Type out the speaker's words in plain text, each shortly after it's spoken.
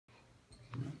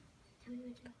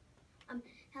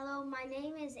Hello, my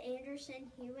name is Anderson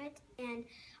Hewitt, and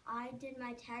I did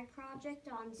my tag project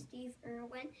on Steve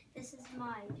Irwin. This is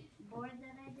my board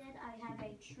that I did. I have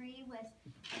a tree with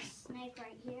a snake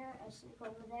right here, a snake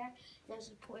over there. There's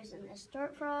a poisonous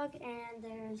dirt frog, and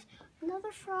there's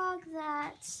another frog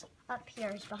that's up here.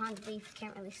 It's behind the leaf,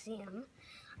 can't really see him.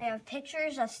 I have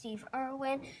pictures of Steve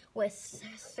Irwin with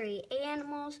 3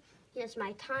 animals. Here's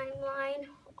my timeline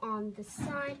on the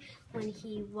side when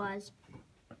he was.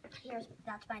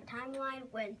 That's my timeline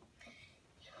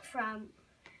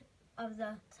of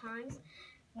the times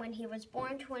when he was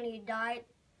born to when he died.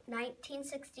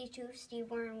 1962,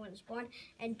 Steve Irwin was born,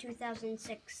 and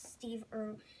 2006,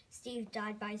 Steve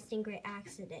died by a stingray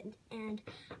accident. And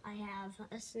I have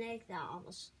a snake that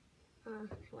almost,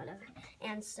 whatever.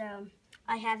 And so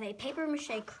I have a paper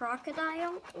mache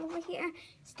crocodile over here,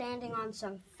 standing on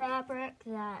some fabric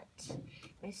that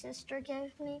my sister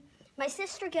gave me. My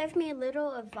sister gave me a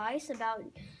little advice about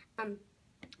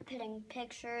putting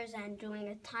pictures and doing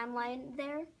a timeline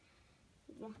there,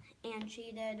 and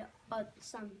she did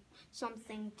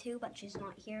something too, but she's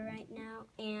not here right now.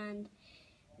 And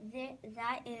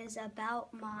that is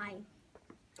about my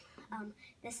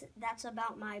that's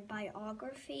about my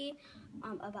biography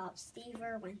about Steve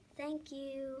Irwin. Thank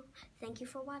you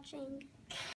for watching.